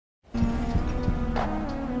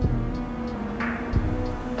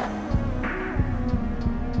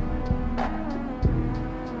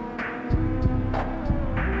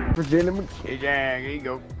Send him a kick. Yeah, here you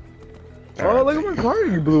go. Oh, look at my car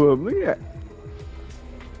you blew up. Look at that.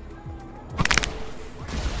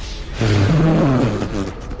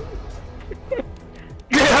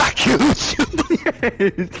 Yeah, I killed you.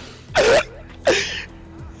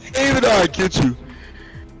 Even though I killed you.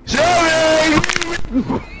 Shelly!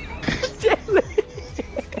 Shelly!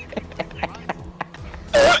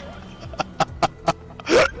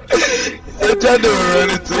 I'm trying to run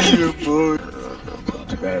into you, boy.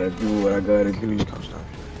 I gotta do what I gotta do to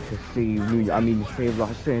save New York. I mean, to save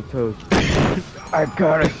Los Santos. I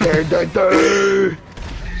gotta save the day!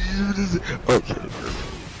 Okay.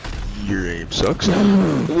 Your aim sucks.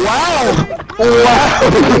 Wow! Wow!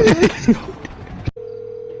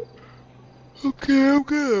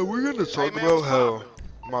 Okay, we're gonna talk about how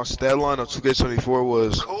my stat line on 2K24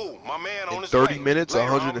 was in 30 minutes,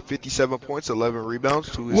 157 points, 11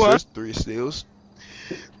 rebounds, 2 assists, 3 steals,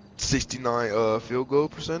 69 field goal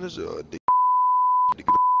percentage.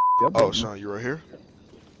 Oh, Sean, you right here?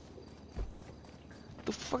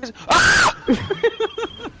 The fuck is? Ah!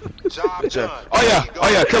 Oh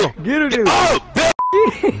yeah, kill him. Get him, dude. Oh,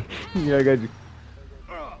 yeah, I got you.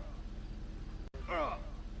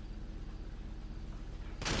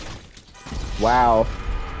 Wow.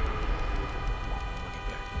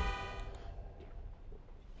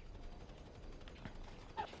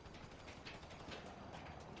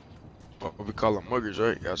 We call them muggers,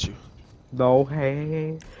 right? Got you. No,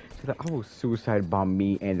 hey. I will suicide bomb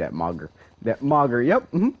me and that Mogger. That Mogger, yep.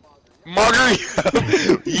 Mogger,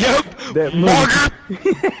 yep. That Mogger.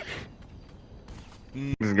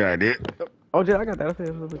 This guy did. Oh, Jay, I got that.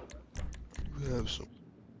 Okay. We have some.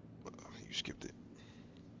 You skipped it.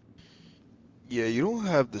 Yeah, you don't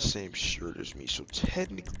have the same shirt as me, so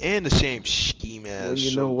technically, and the same scheme as. Well,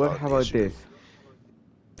 you know what? How about this?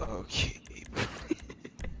 Okay.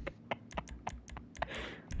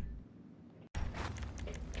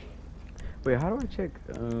 Wait, how do I check?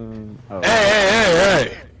 Oh.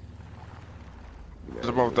 Hey! What's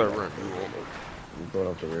about that rim? Throw it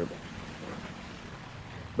off the rib.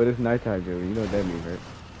 But it's nighttime, Joey. You know what that means, right?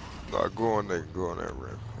 Nah, go on that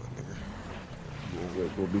rim, nigga.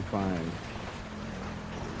 We'll be fine.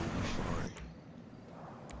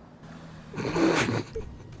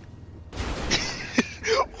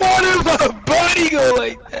 Why does my body go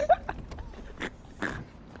like that?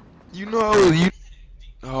 You know you.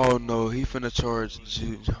 Oh no, he finna charge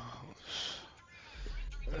Jude.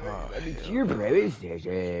 Your brother's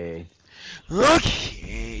there.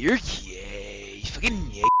 Okay, you're gay. You fucking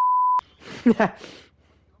gay. Yeah.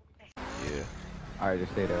 Alright,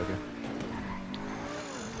 just stay there, okay?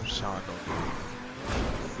 Sean, don't do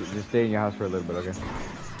it. Just stay in your house for a little bit, okay?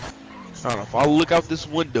 I don't know, if I look out this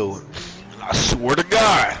window, I swear to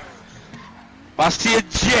God, if I see a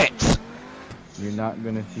jet. You're not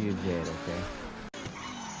gonna see a jet, okay?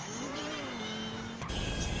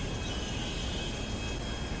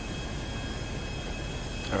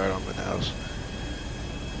 Alright, I'm in the house.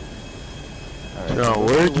 Alright. Sean,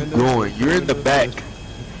 where are you going? You're in the back.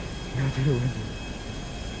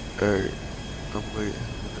 Alright, I'm waiting.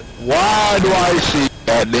 Why do I see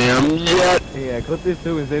goddamn jet? Yeah, clip this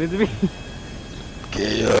too and send it to me.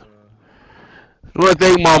 Okay, you wanna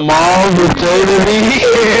think my mom would say to me?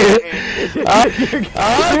 Okay.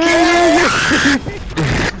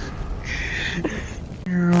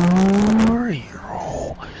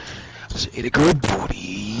 Say the good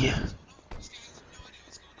booty.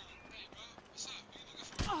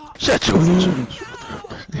 Shut your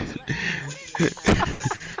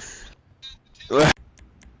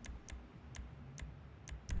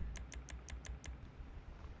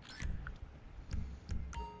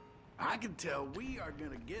I can tell we are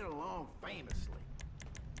gonna get along famously.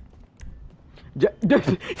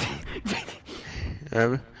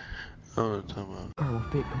 Evan? I don't know what I'm talking about. Carl,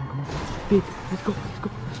 big, come on. Big, let's go.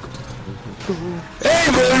 Hey,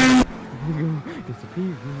 buddy!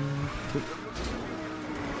 Disappear.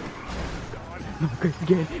 No, Chris,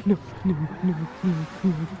 again. No. I'm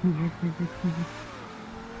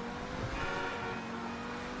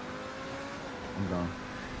gone.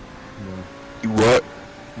 You what?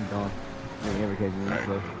 I'm gone. You ain't ever catch me this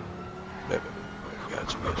close. Got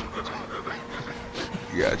you.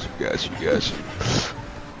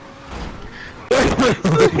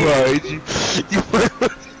 Right, you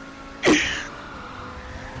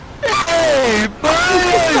Hey,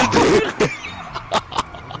 bud!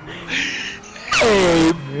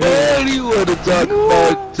 Hey, man, you wanna talk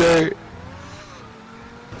about that?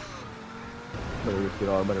 Better risk it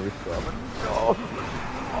all.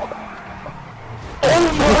 Oh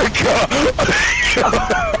my god!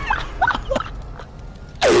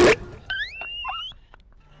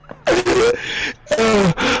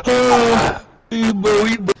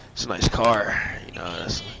 It's a nice car, you know.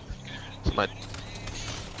 It's my.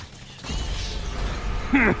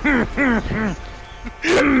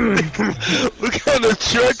 What kind of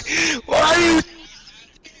truck? Why are you?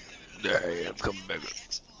 Alright, I'm coming back.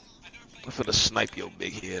 I'm finna snipe your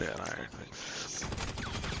big head out. Alright.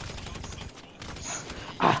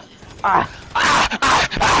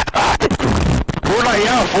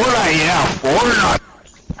 Fortnite.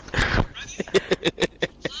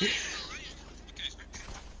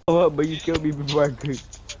 Oh, but you killed me before I could.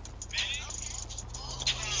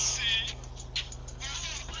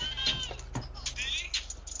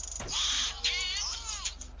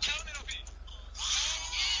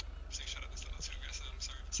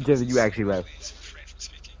 Just you actually left.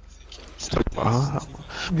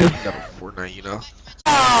 Never Fortnite, you know.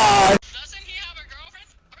 Doesn't he have a girlfriend?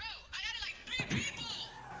 Bro, I added like 3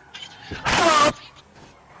 people.